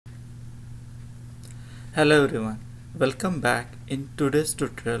Hello everyone, welcome back in today's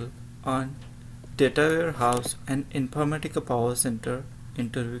tutorial on Data Warehouse and Informatica Powercenter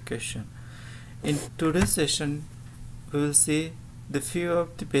interview question. In today's session, we will see the few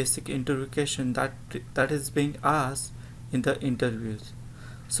of the basic interview question that is being asked in the interviews.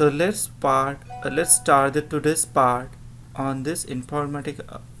 So let's start the today's part on this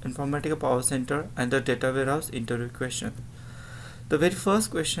Informatica Powercenter and the Data Warehouse interview question. The very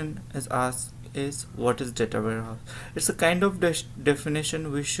first question is asked is what is data warehouse. It's a kind of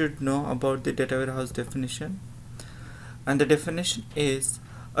definition we should know about the data warehouse definition, and the definition is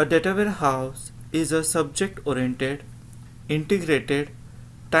a data warehouse is a subject oriented, integrated,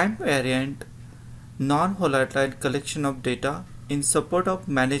 time variant, non-volatile collection of data in support of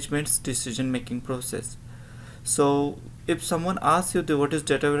management's decision making process. So if someone asks you what is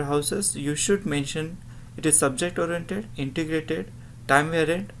data warehouses, you should mention it is subject oriented, integrated, time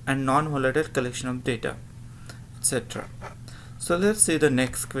variant and non-volatile collection of data, etc. So let's see the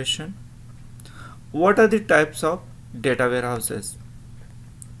next question. What are the types of data warehouses?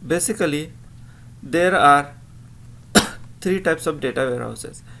 Basically, there are three types of data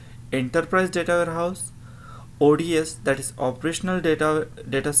warehouses: enterprise data warehouse, ODS, that is operational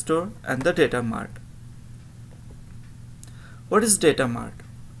data store, and the data mart. What is data mart?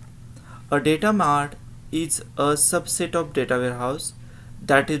 A data mart is a subset of data warehouse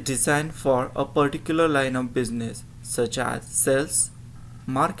that is designed for a particular line of business such as sales,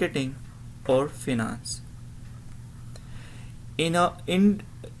 marketing or finance. In a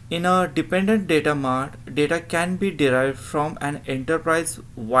dependent data mart, data can be derived from an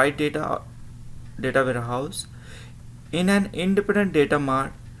enterprise-wide data warehouse. In an independent data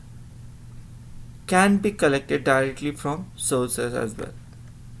mart, can be collected directly from sources as well.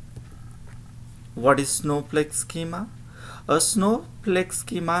 What is snowflake schema? A snowflake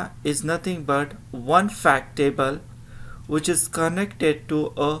schema is nothing but one fact table which is connected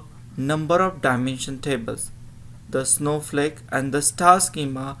to a number of dimension tables. The snowflake and the star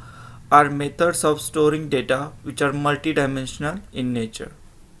schema are methods of storing data which are multidimensional in nature.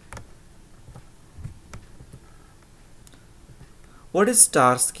 What is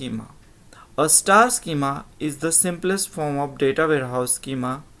star schema? A star schema is the simplest form of data warehouse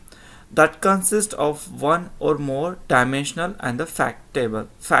schema that consists of one or more dimensional and the fact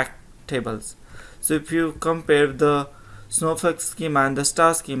tables. So if you compare the snowflake schema and the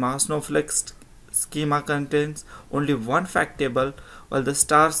star schema, snowflake schema contains only one fact table while the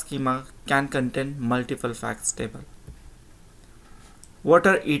star schema can contain multiple facts table. What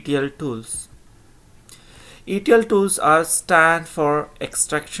are ETL tools? ETL tools stand for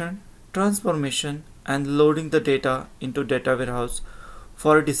extraction, transformation and loading the data into data warehouse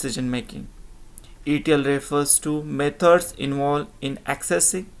for decision making. ETL refers to methods involved in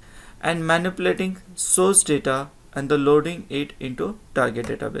accessing and manipulating source data and the loading it into target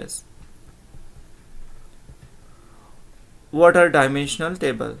database. What are dimensional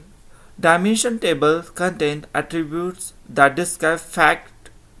tables? Dimension tables contain attributes that describe fact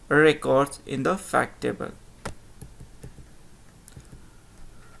records in the fact table.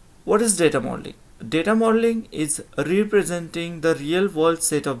 What is data modeling? Data modeling is representing the real-world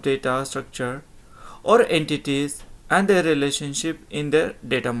set of data structure or entities and their relationship in their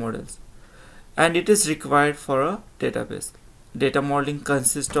data models, and it is required for a database. Data modeling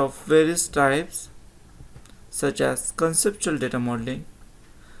consists of various types such as conceptual data modeling,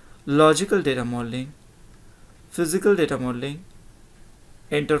 logical data modeling, physical data modeling,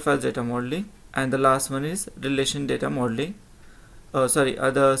 interface data modeling, and the last one is relation data modeling.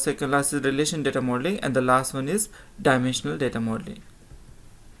 The second last is relation data modeling and the last one is dimensional data modeling.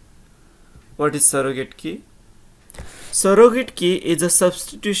 What is surrogate key? Surrogate key is a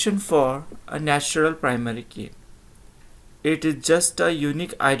substitution for a natural primary key. It is just a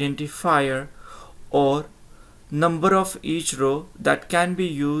unique identifier or number of each row that can be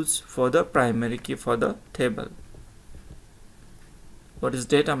used for the primary key for the table. What is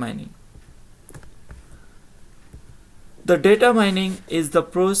data mining? The data mining is the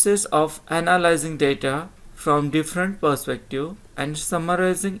process of analyzing data from different perspectives and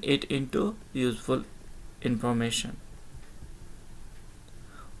summarizing it into useful information.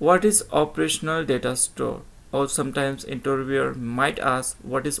 What is operational data store? Or sometimes interviewer might ask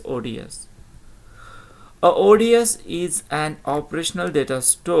what is ODS? A ODS is an operational data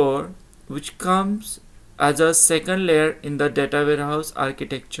store which comes as a second layer in the data warehouse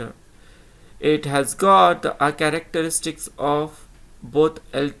architecture. It has got the characteristics of both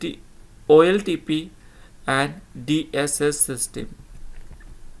OLTP and DSS system.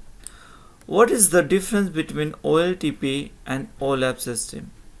 What is the difference between OLTP and OLAP system?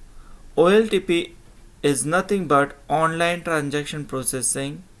 OLTP is nothing but online transaction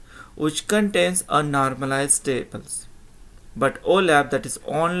processing which contains a normalized tables. But OLAP, that is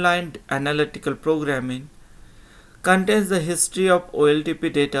online analytical programming, contains the history of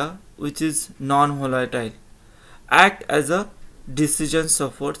OLTP data which is non-volatile, act as a decision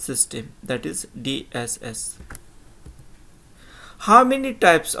support system, that is DSS. How many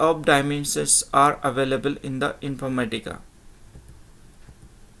types of dimensions are available in the Informatica?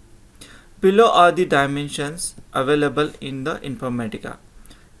 Below are the dimensions available in the Informatica: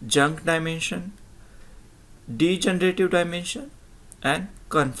 junk dimension, degenerative dimension, and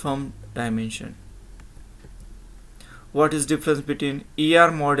confirmed dimension. What is difference between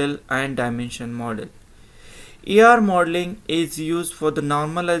ER model and dimension model? ER modeling is used for the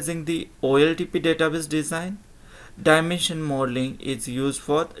normalizing the OLTP database design. Dimension modeling is used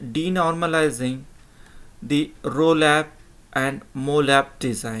for denormalizing the ROLAP and MOLAP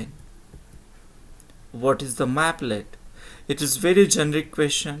design. What is the Mapplet? It is very generic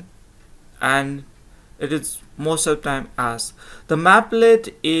question and it is most of the time asked. The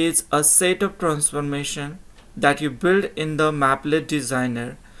Mapplet is a set of transformation that you build in the Mapplet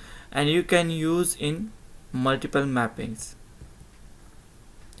designer and you can use in multiple mappings.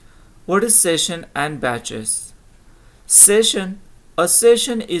 What is session and batches? A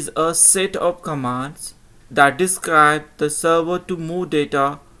session is a set of commands that describe the server to move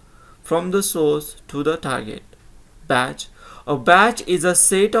data from the source to the target. A batch is a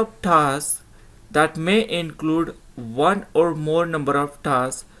set of tasks that may include one or more number of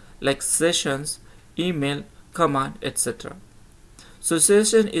tasks like sessions, email, command, etc. So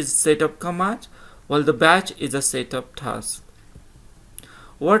session is set of commands while the batch is a set of tasks.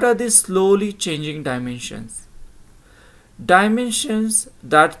 What are the slowly changing dimensions? Dimensions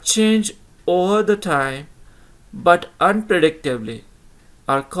that change over the time but unpredictably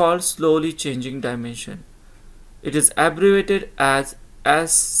are called slowly changing dimension. It is abbreviated as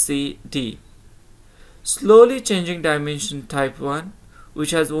SCD. Slowly changing dimension type 1,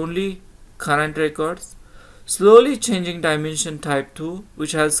 which has only current records. Slowly changing dimension type 2,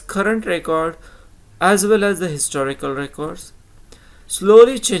 which has current record as well as the historical records.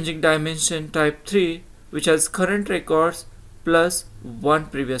 Slowly changing dimension type 3, which has current records plus one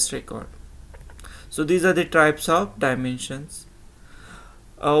previous record. So these are the types of dimensions.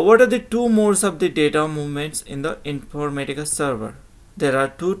 What are the two modes of the data movements in the Informatica server? There are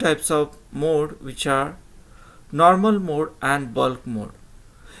two types of mode, which are normal mode and bulk mode.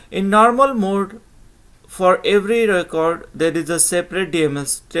 In normal mode, for every record there is a separate DML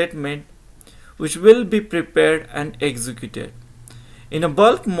statement which will be prepared and executed. In a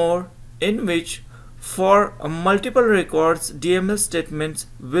bulk mode, in which for multiple records DML statements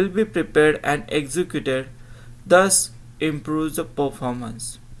will be prepared and executed, thus improves the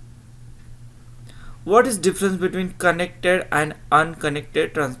performance. What is difference between connected and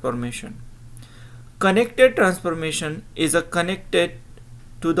unconnected transformation? Connected transformation is a connected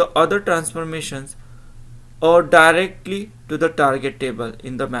to the other transformations or directly to the target table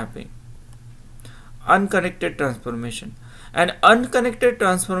in the mapping. Unconnected transformation. An unconnected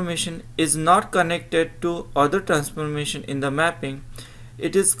transformation is not connected to other transformation in the mapping.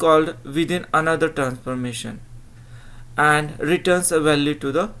 It is called within another transformation and returns a value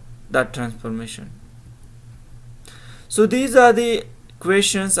to that transformation. So these are the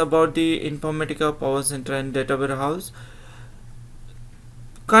questions about the Informatica Powercenter and Data Warehouse.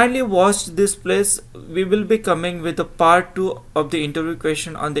 Kindly watch this place. We will be coming with the part 2 of the interview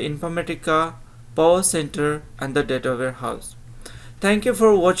question on the Informatica Powercenter and the Data Warehouse. Thank you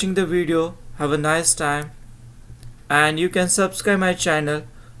for watching the video. Have a nice time and you can subscribe my channel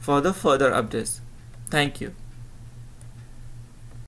for the further updates. Thank you.